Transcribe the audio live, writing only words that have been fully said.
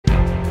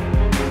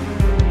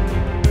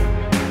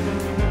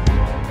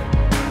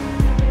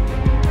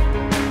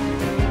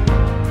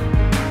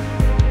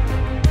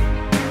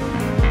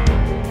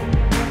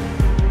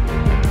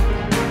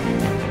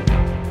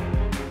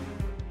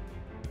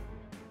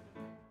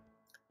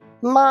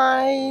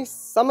My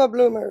summer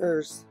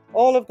bloomers,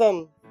 all of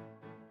them,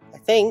 I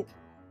think.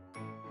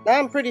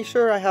 I'm pretty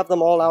sure I have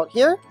them all out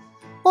here.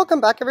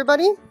 Welcome back,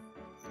 everybody.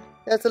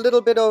 There's a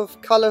little bit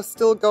of color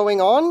still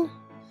going on.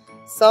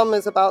 Some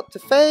is about to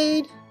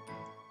fade,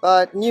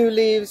 but new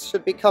leaves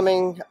should be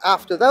coming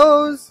after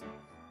those.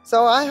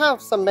 So I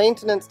have some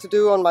maintenance to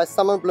do on my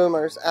summer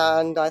bloomers,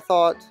 and I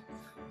thought,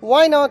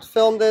 why not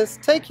film this,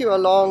 take you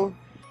along.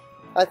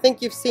 I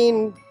think you've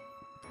seen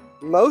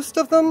most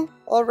of them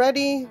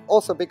already,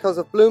 also because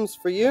of Blooms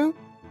for You.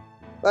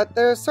 But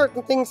there are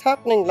certain things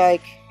happening,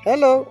 like,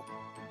 hello,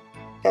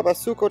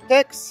 Tabasuco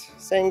Tex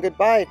saying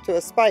goodbye to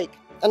a spike,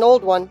 an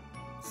old one.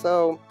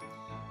 So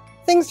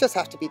things just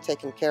have to be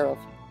taken care of.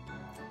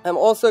 I'm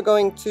also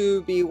going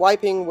to be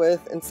wiping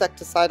with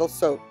insecticidal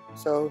soap.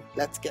 So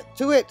let's get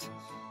to it.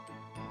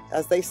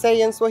 As they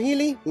say in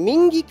Swahili,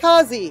 mingi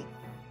kazi.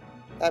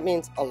 That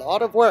means a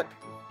lot of work.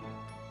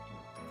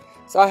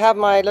 So I have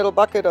my little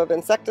bucket of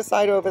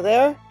insecticide over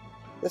there.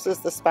 This is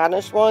the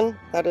Spanish one.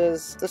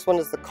 This one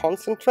is the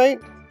concentrate.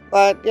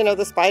 But, you know,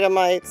 the spider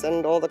mites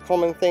and all the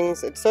common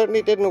things, it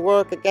certainly didn't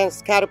work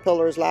against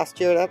caterpillars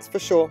last year, that's for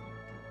sure.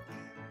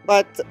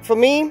 But for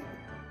me,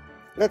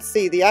 let's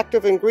see, the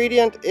active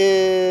ingredient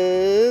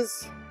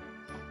is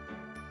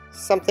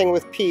something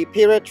with P,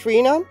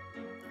 piratrina.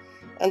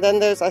 And then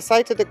there's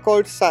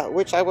acetylcolza,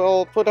 which I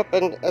will put up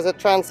as a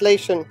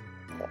translation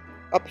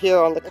up here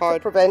on the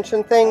card.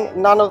 Prevention thing.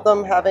 None of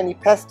them have any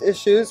pest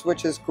issues,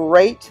 which is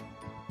great.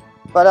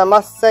 But I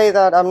must say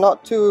that I'm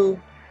not too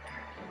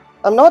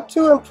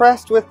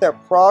impressed with their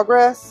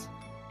progress.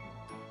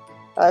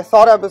 I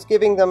thought I was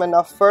giving them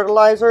enough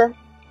fertilizer.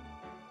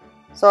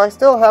 So I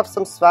still have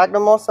some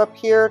sphagnum moss up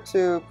here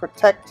to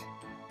protect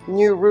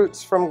new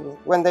roots from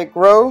when they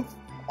grow.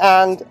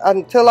 And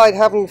until I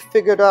haven't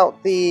figured out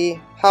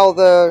how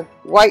the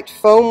white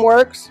foam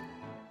works,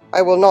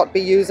 I will not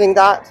be using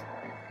that.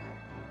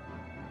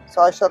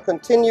 So I shall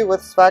continue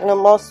with sphagnum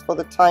moss for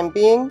the time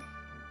being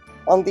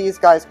on these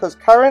guys, because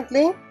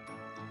currently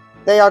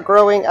they are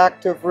growing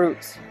active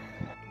roots.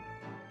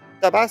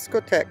 Tabasco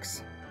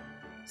Tex.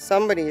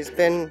 Somebody's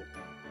been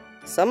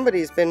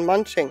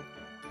munching.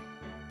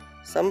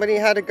 Somebody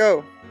had to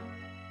go.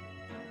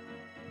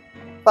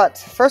 But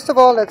first of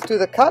all, let's do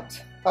the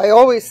cut. I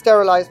always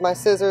sterilize my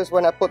scissors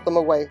when I put them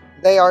away.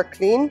 They are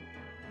clean.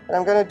 And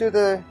I'm going to do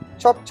the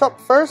chop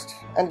first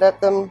and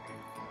let the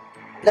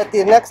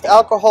next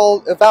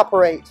alcohol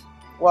evaporate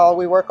while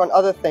we work on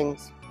other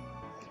things.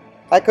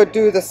 I could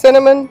do the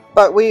cinnamon,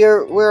 but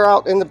we're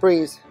out in the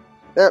breeze.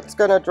 That's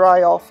going to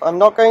dry off. I'm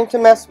not going to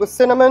mess with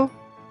cinnamon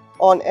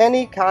on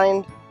any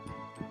kind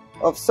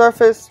of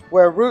surface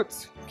where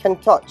roots can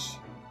touch.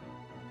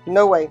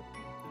 No way.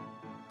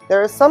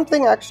 There is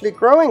something actually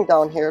growing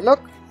down here.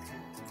 Look.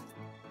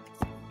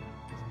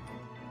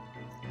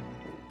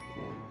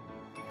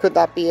 Could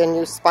that be a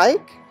new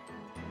spike?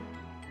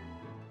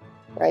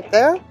 Right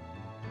there.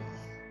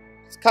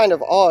 It's kind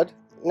of odd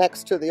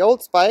next to the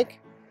old spike.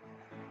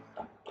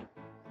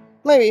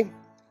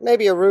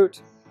 Maybe a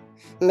root.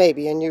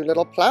 Maybe a new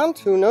little plant.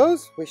 Who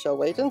knows? We shall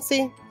wait and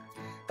see.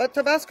 But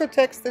Tabasco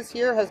Tex this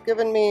year has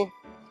given me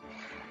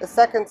a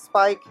second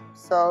spike,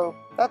 so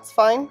that's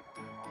fine.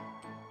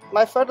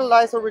 My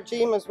fertilizer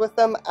regime is with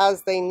them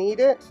as they need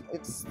it.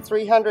 It's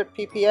 300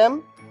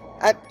 ppm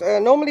at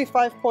normally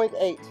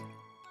 5.8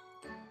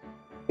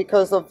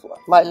 because of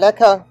my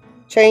leca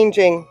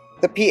changing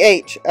the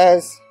pH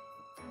as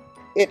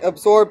it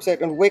absorbs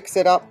it and wicks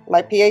it up.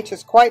 My pH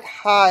is quite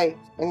high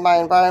in my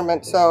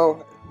environment,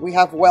 so we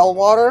have well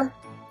water,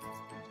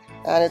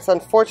 and it's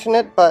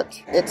unfortunate,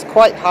 but it's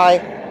quite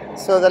high.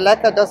 So the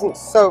leca doesn't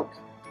soak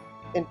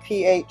in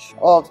pH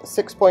of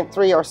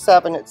 6.3 or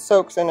 7. It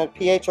soaks in a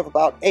pH of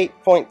about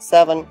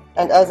 8.7.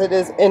 And as it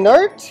is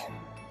inert,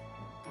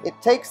 it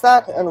takes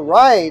that and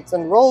rides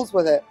and rolls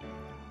with it.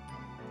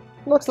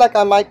 Looks like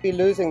I might be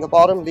losing the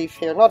bottom leaf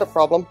here. Not a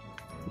problem.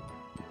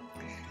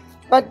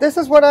 But this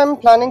is what I'm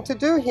planning to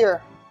do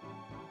here.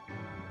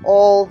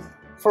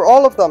 For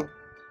all of them.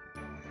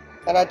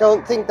 And I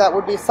don't think that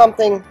would be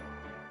something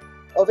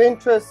of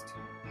interest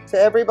to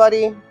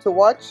everybody to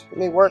watch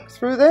me work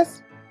through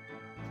this.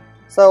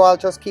 So I'll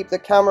just keep the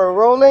camera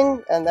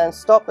rolling and then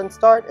stop and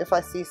start if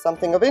I see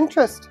something of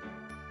interest.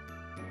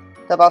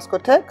 Tabasco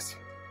Tex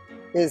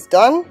is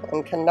done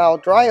and can now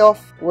dry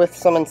off with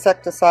some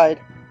insecticide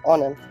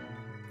on him.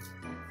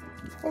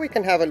 We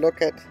can have a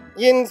look at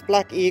Yin's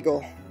Black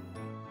Eagle.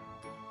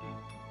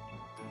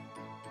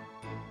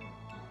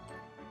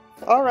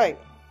 Alright,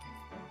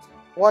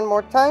 one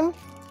more time.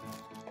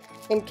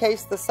 In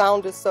case the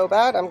sound is so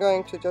bad, I'm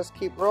going to just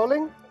keep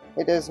rolling.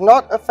 It is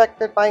not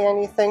affected by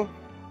anything.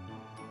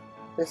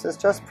 This is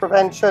just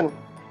prevention.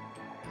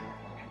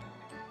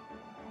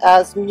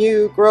 As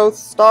new growths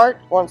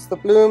start, once the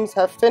blooms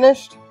have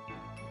finished,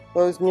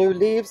 those new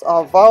leaves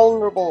are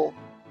vulnerable.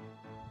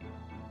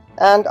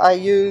 And I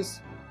use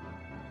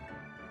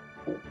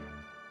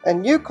a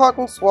new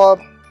cotton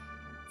swab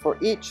for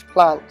each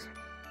plant.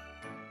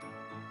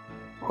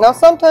 Now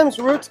sometimes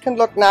roots can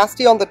look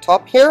nasty on the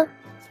top here,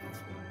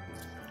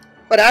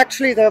 but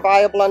actually they're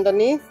viable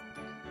underneath.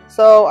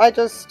 So I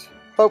just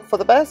hope for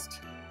the best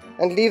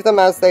and leave them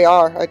as they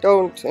are. I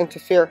don't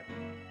interfere.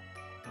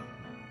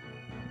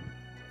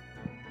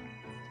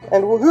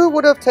 And who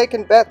would have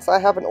taken bets I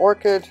have an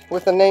orchid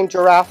with the name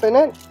Giraffe in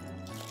it?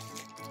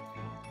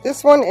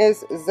 This one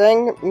is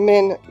Zheng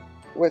Min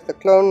with the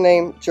clone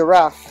name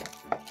Giraffe.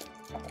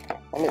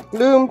 And it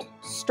bloomed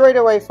straight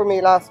away for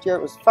me last year.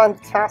 It was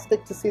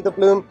fantastic to see the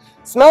bloom.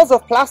 Smells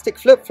of plastic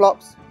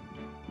flip-flops.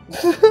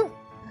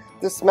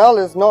 The smell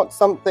is not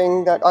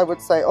something that I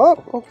would say,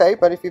 oh, okay,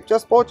 but if you've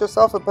just bought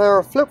yourself a pair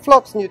of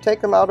flip-flops and you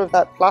take them out of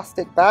that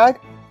plastic bag,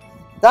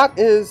 that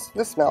is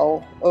the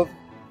smell of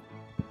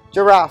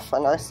Giraffe.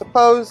 And I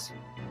suppose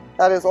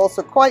that is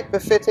also quite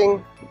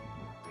befitting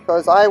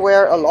because I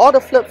wear a lot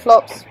of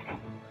flip-flops.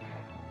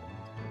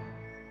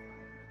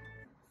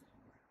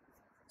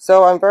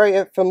 So I'm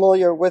very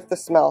familiar with the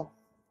smell.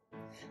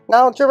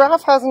 Now,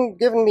 Giraffe hasn't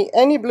given me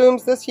any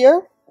blooms this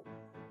year.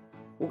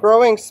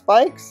 Growing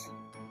spikes.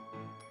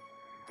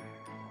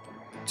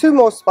 2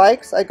 more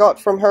spikes I got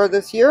from her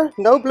this year.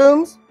 No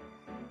blooms.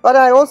 But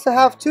I also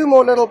have 2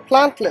 more little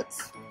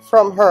plantlets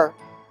from her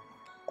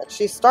that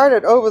she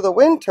started over the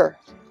winter.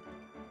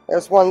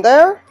 There's one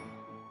there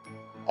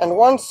and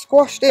one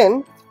squashed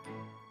in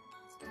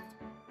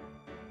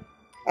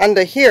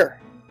under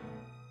here.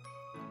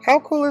 How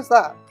cool is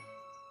that?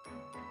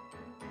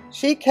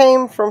 She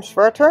came from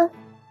Schwerter,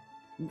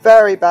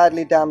 very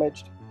badly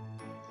damaged.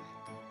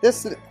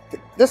 This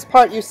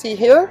part you see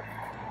here,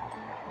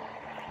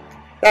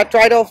 that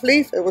dried off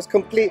leaf, it was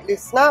completely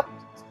snapped.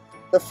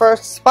 The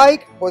first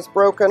spike was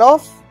broken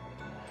off.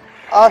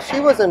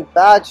 She was in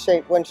bad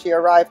shape when she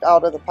arrived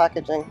out of the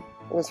packaging.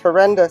 It was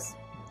horrendous.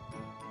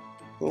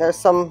 And there's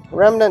some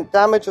remnant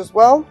damage as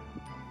well.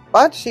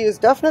 But she is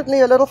definitely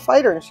a little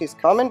fighter and she's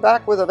coming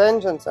back with a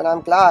vengeance, and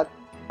I'm glad.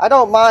 I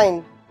don't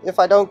mind if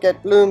I don't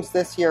get blooms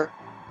this year.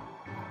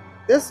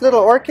 This little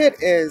orchid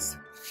is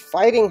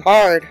fighting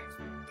hard.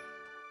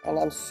 And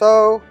I'm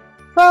so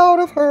proud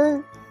of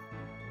her.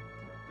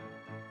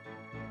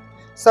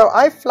 So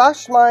I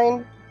flush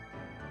mine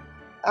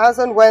as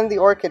and when the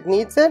orchid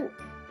needs it.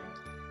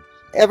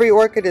 Every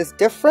orchid is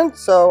different,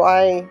 so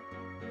I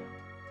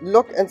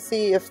look and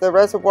see if the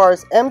reservoir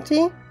is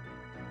empty,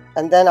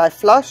 and then I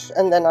flush,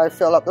 and then I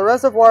fill up the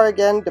reservoir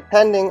again,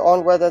 depending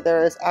on whether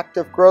there is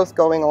active growth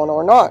going on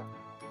or not.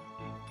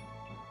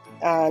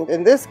 And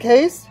in this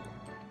case,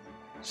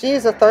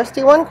 she's a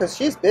thirsty one because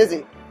she's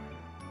busy.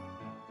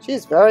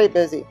 She's very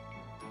busy.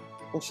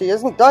 And she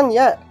isn't done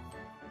yet.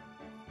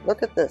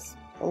 Look at this.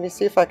 Let me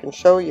see if I can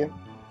show you.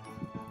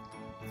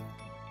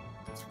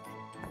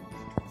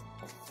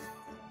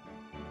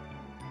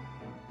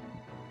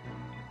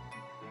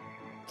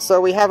 So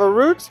we have a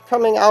root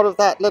coming out of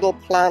that little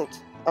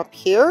plant up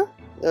here.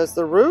 There's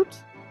the root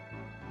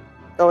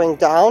going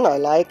down. I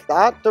like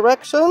that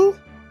direction.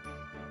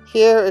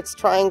 Here it's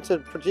trying to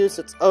produce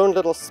its own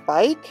little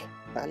spike.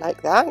 I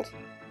like that.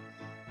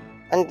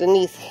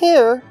 Underneath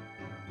here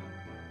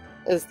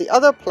is the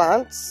other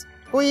plant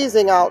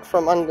squeezing out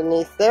from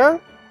underneath there.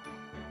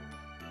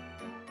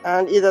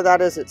 And either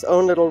that is its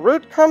own little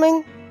root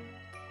coming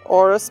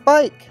or a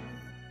spike.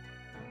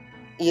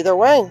 Either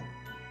way,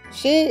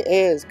 she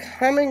is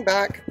coming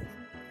back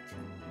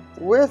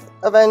with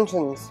a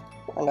vengeance,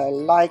 and I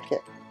like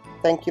it.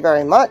 Thank you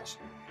very much.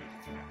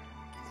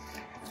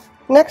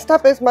 Next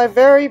up is my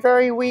very,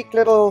 very weak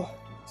little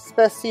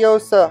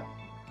Speciosa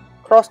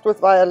crossed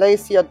with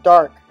Violacea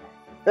Dark.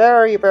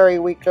 Very, very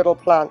weak little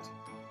plant.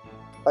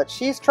 But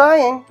she's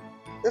trying.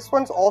 This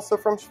one's also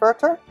from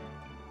Schwerter.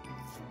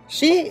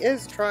 She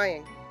is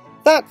trying.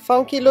 That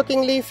funky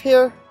looking leaf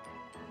here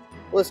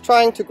was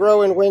trying to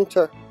grow in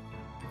winter.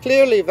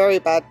 Clearly very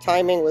bad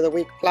timing with a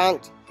weak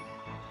plant.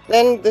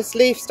 Then this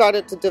leaf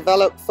started to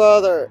develop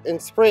further in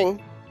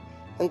spring,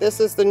 and this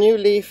is the new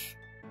leaf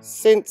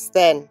since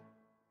then,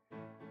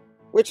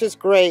 which is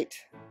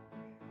great.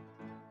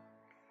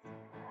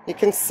 You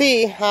can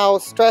see how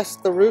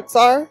stressed the roots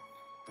are,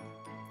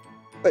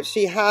 but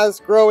she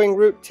has growing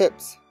root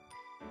tips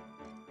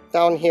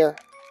down here.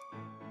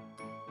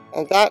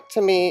 And that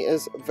to me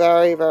is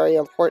very, very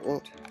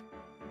important.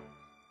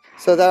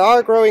 So there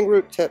are growing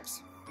root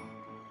tips.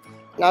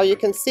 Now you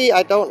can see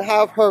I don't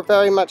have her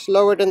very much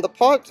lowered in the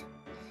pot.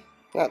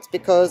 That's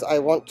because I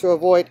want to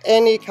avoid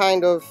any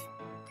kind of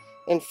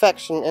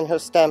infection in her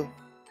stem.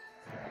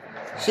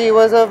 She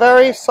was a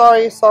very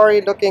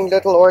sorry looking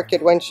little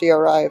orchid when she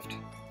arrived.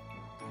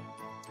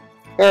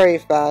 Very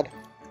bad.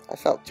 I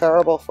felt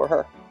terrible for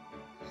her.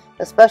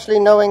 Especially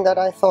knowing that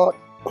I thought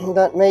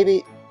that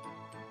maybe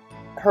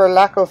her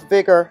lack of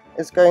vigor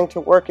is going to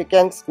work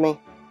against me.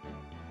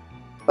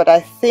 But I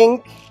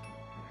think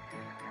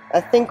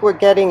we're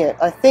getting it.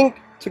 I think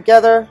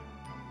together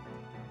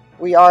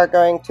we are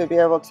going to be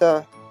able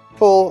to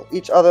pull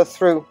each other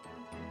through.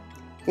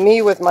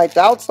 Me with my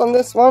doubts on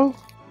this one,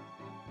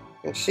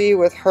 and she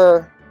with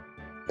her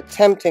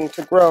attempting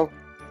to grow.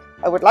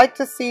 I would like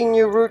to see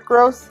new root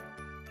growth,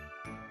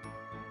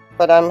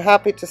 but I'm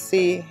happy to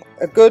see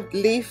a good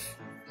leaf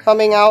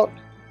coming out,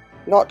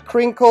 not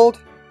crinkled,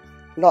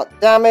 not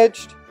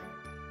damaged.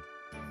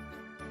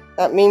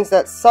 That means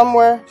that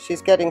somewhere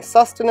she's getting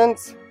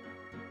sustenance,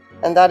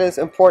 and that is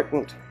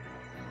important.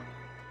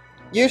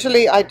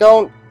 Usually I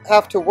don't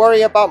have to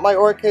worry about my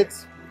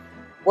orchids,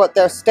 what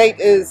their state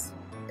is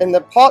in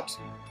the pot,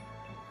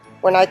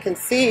 when I can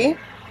see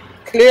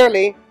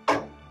clearly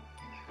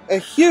a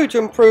huge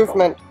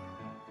improvement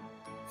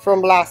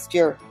from last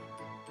year.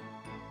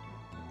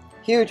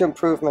 Huge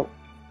improvement.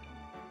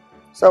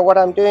 So what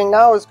I'm doing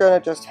now is going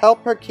to just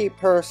help her, keep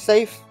her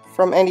safe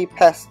from any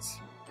pests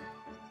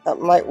that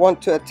might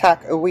want to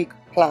attack a weak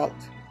plant.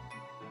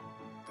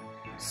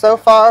 So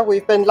far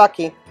we've been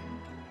lucky.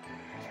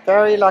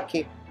 Very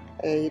lucky.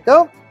 There you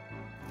go.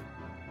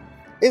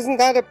 Isn't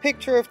that a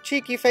picture of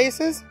cheeky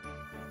faces?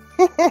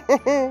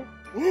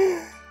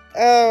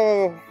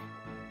 Oh,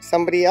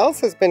 somebody else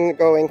has been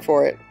going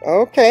for it.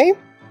 Okay.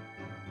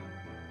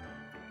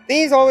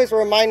 These always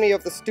remind me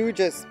of the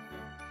Stooges.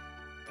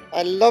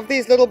 I love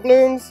these little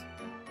blooms.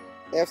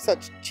 They have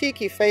such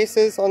cheeky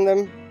faces on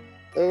them.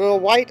 The little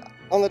white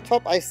on the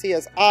top I see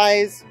as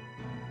eyes.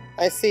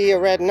 I see a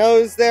red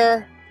nose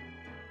there,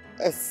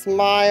 a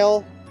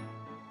smile,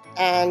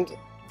 and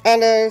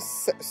a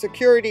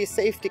security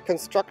safety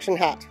construction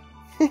hat.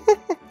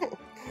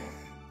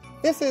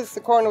 This is the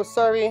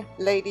Cornocervi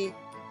Lady.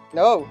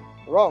 No,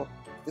 wrong.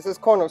 This is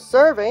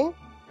Cornocervi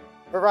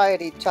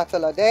variety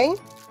Chateladay.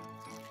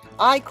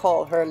 I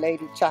call her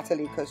Lady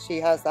Chatterley because she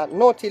has that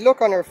naughty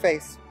look on her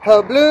face.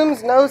 Her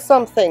blooms know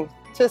something,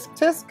 tisk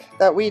tisk,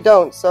 that we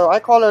don't. So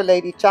I call her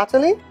Lady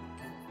Chatterley.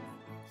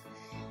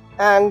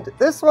 And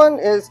this one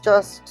is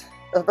just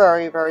a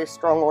very, very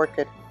strong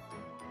orchid.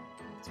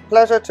 It's a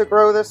pleasure to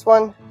grow this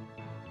one.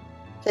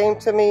 Came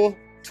to me,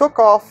 took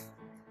off.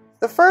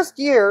 The first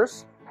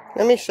years,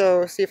 let me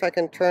see if I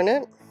can turn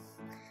it.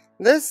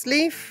 This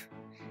leaf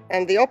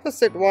and the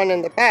opposite one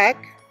in the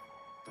back,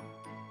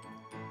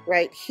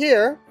 right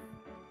here,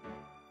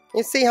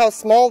 you see how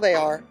small they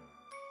are.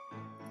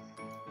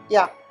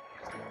 Yeah,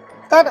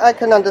 that I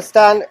can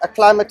understand,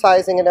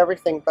 acclimatizing and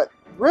everything, but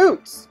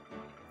roots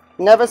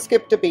never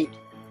skipped a beat.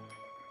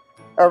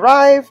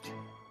 Arrived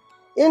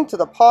into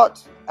the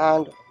pot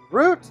and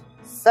root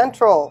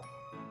central,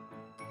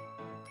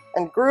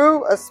 and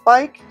grew a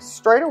spike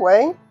straight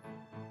away,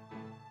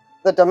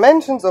 the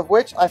dimensions of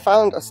which I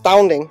found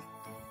astounding.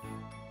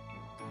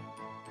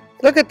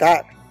 Look at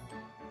that.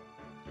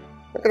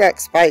 Look at that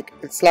spike.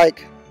 It's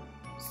like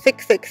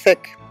thick, thick,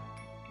 thick.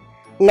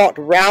 Not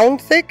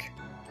round thick,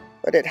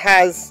 but it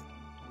has,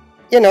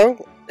 you know,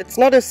 it's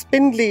not a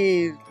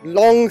spindly,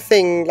 long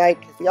thing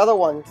like the other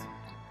ones.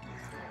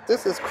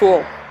 This is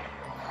cool.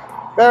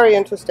 Very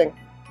interesting.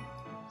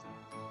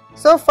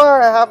 So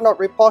far, I have not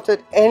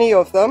repotted any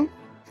of them.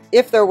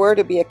 If there were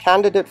to be a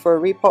candidate for a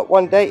repot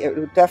one day, it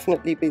would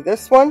definitely be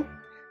this one.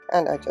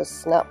 And I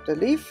just snapped a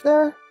leaf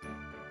there.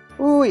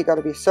 Ooh, you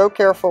gotta be so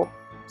careful.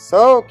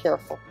 So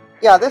careful.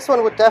 Yeah, this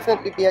one would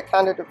definitely be a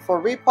candidate for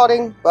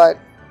repotting, but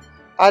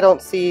I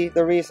don't see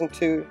the reason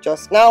to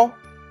just now.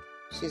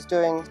 She's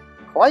doing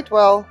quite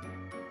well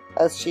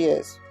as she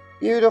is.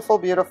 Beautiful,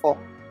 beautiful.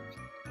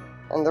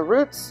 And the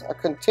roots are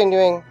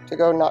continuing to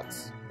go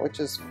nuts, which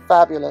is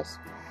fabulous.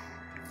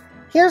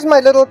 Here's my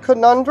little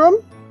conundrum.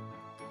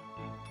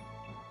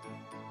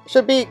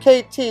 Should be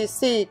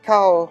KTC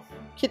Cow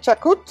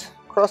Kichakut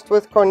crossed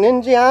with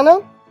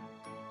Corningiana.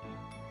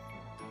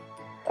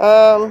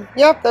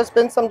 Yep, there's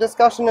been some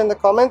discussion in the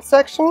comments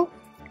section.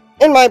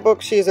 In my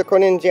book, she's a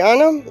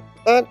Corningiana,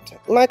 but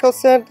Michael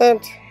said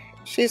that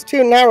she's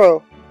too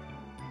narrow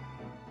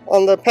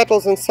on the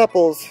petals and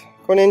sepals.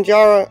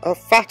 Corningiana are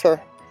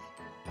fatter.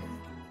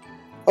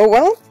 Oh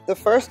well, the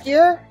first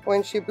year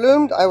when she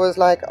bloomed, I was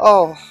like,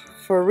 oh,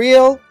 for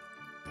real?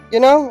 You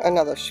know,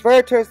 another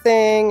Schwerter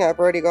thing. I've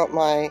already got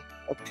my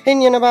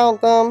opinion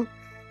about them.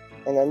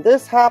 And then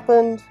this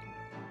happened.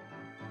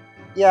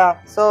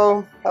 Yeah,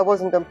 so I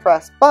wasn't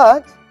impressed.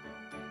 But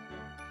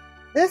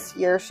this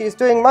year she's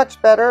doing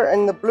much better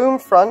in the bloom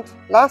front.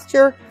 Last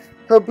year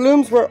her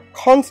blooms were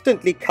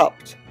constantly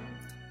cupped.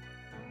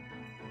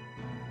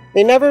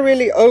 They never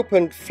really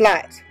opened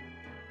flat.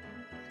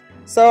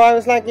 So I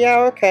was like, yeah,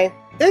 okay.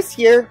 This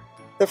year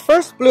the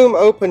first bloom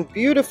opened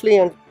beautifully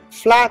and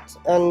flat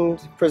and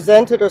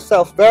presented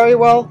herself very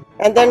well.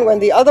 And then when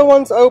the other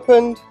ones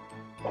opened,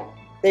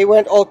 they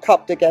went all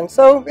cupped again.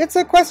 So it's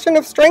a question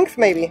of strength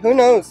maybe, who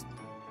knows.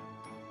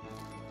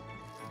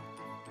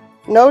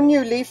 No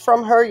new leaf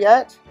from her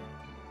yet,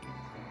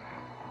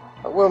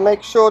 but we'll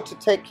make sure to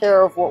take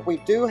care of what we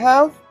do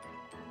have.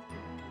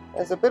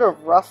 There's a bit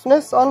of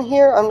roughness on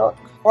here I'm not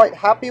quite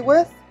happy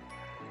with.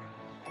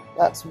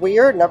 That's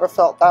weird, never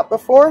felt that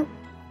before.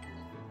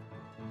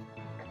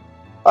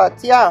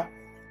 But yeah,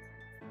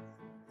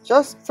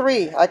 just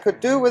 3 I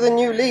could do with a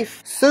new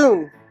leaf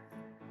soon.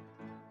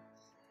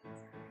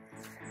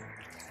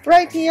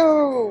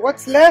 Rightio,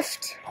 what's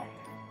left?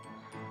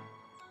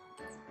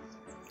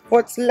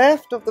 What's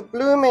left of the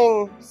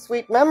blooming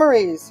sweet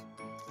memories?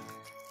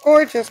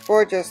 Gorgeous,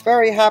 gorgeous.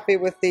 Very happy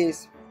with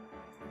these.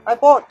 I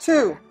bought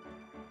 2.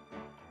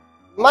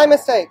 My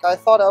mistake. I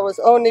thought I was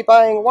only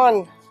buying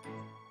 1.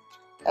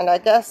 And I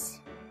guess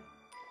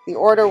the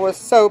order was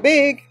so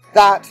big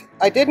that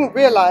I didn't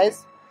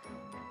realize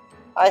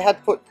I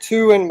had put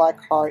 2 in my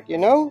cart, you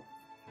know?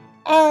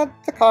 Add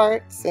to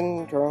cart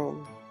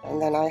syndrome.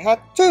 And then I had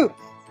 2.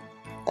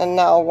 And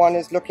now 1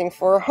 is looking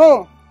for a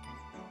home.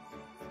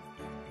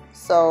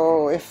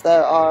 So if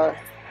there are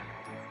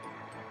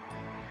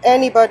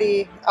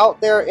anybody out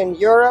there in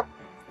Europe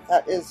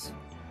that is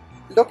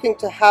looking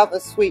to have a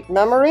sweet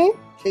memory,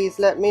 please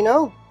let me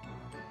know.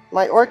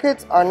 My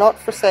orchids are not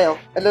for sale.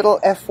 A little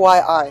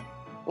FYI.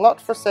 Not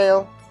for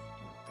sale.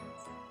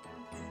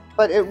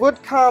 But it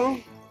would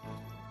come,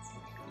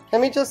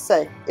 let me just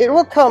say, it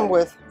will come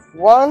with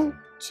 1,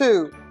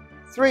 2,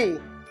 3,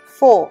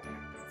 4,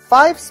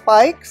 5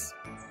 spikes,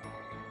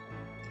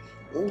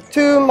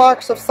 2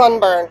 marks of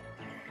sunburn.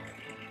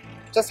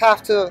 Just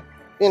have to,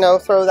 you know,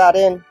 throw that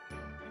in,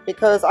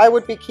 because I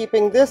would be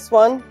keeping this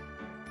one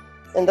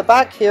in the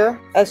back here,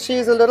 as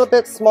she's a little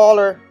bit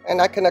smaller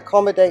and I can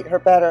accommodate her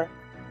better.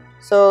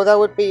 So that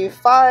would be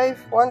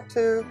 5, 1,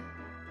 2,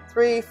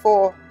 3,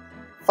 4,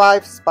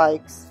 5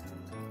 spikes.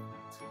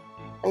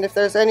 And if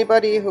there's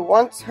anybody who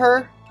wants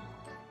her,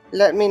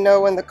 let me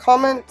know in the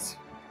comments.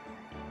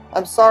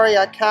 I'm sorry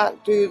I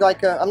can't do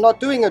like I'm not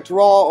doing a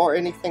draw or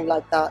anything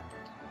like that.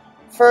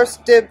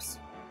 First dibs,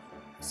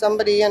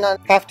 somebody, and I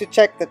have to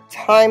check the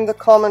time the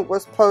comment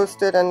was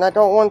posted, and I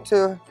don't want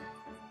to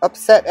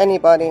upset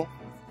anybody.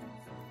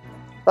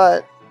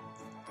 But,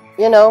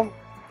 you know,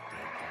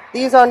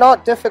 these are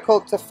not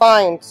difficult to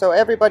find, so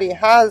everybody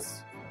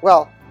has,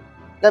 well,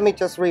 let me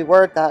just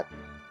reword that.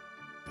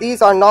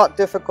 These are not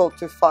difficult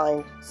to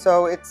find,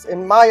 so it's,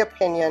 in my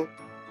opinion,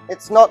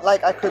 it's not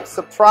like I could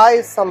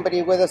surprise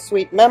somebody with a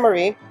sweet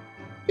memory,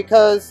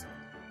 because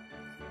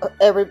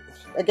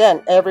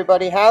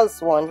everybody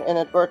has one, in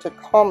inverted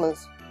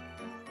commas.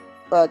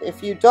 But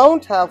if you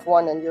don't have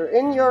one and you're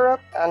in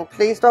Europe, and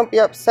please don't be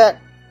upset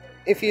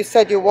if you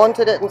said you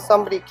wanted it and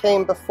somebody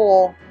came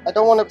before. I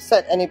don't want to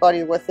upset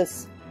anybody with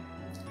this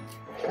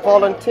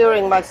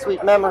volunteering my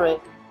sweet memory.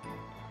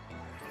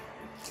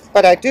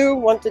 But I do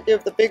want to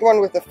give the big one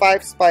with the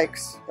 5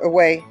 spikes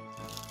away.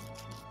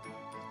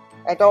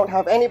 I don't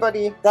have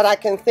anybody that I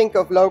can think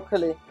of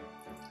locally.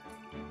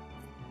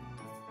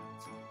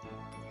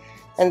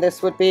 And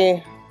this would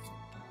be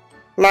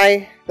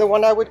the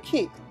one I would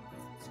keep.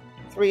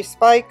 3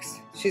 spikes.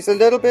 She's a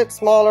little bit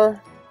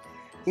smaller.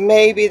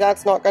 Maybe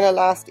that's not going to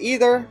last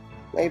either.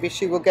 Maybe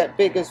she will get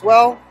big as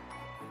well.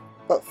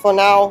 But for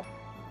now,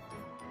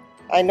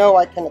 I know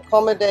I can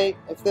accommodate.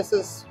 If this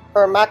is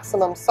her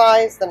maximum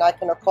size, then I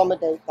can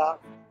accommodate that.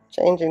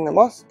 Changing the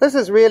moss. This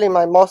is really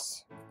my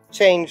moss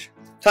change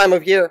time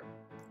of year.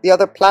 The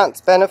other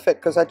plants benefit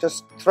because I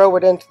just throw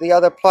it into the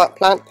other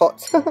plant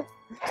pots.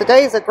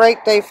 Today is a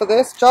great day for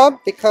this job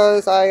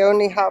because I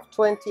only have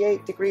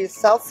 28 degrees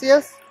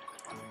Celsius,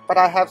 but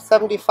I have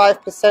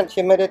 75%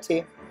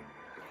 humidity.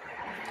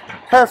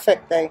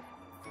 Perfect day.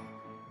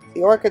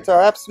 The orchids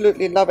are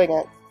absolutely loving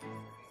it.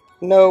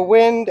 No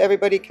wind,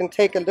 everybody can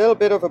take a little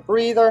bit of a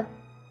breather.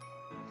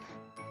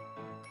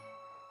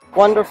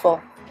 Wonderful.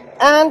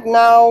 And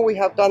now we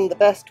have done the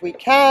best we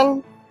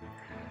can.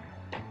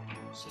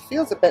 She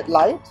feels a bit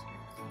light.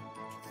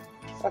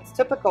 That's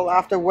typical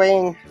after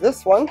weighing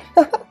this one.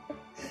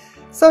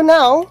 So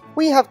now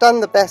we have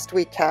done the best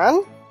we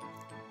can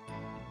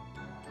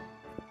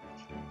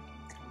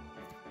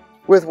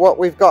with what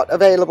we've got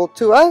available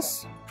to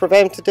us,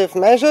 preventative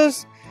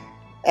measures,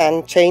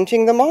 and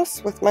changing the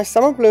moss with my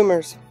summer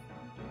bloomers.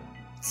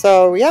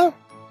 So yeah,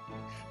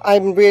 I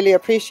really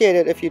appreciate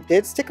it if you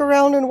did stick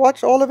around and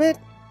watch all of it.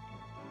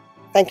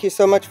 Thank you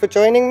so much for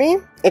joining me.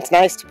 It's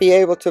nice to be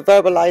able to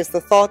verbalize the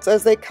thoughts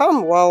as they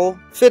come while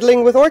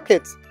fiddling with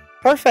orchids.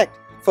 Perfect.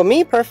 For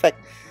me, perfect.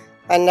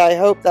 And I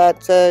hope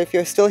that if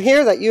you're still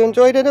here, that you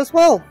enjoyed it as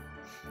well.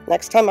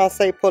 Next time I'll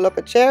say pull up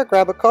a chair,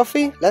 grab a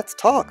coffee, let's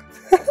talk.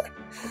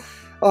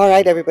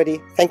 Alright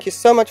everybody, thank you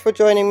so much for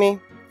joining me.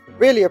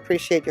 Really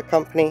appreciate your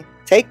company.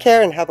 Take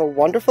care and have a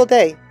wonderful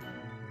day.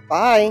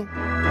 Bye.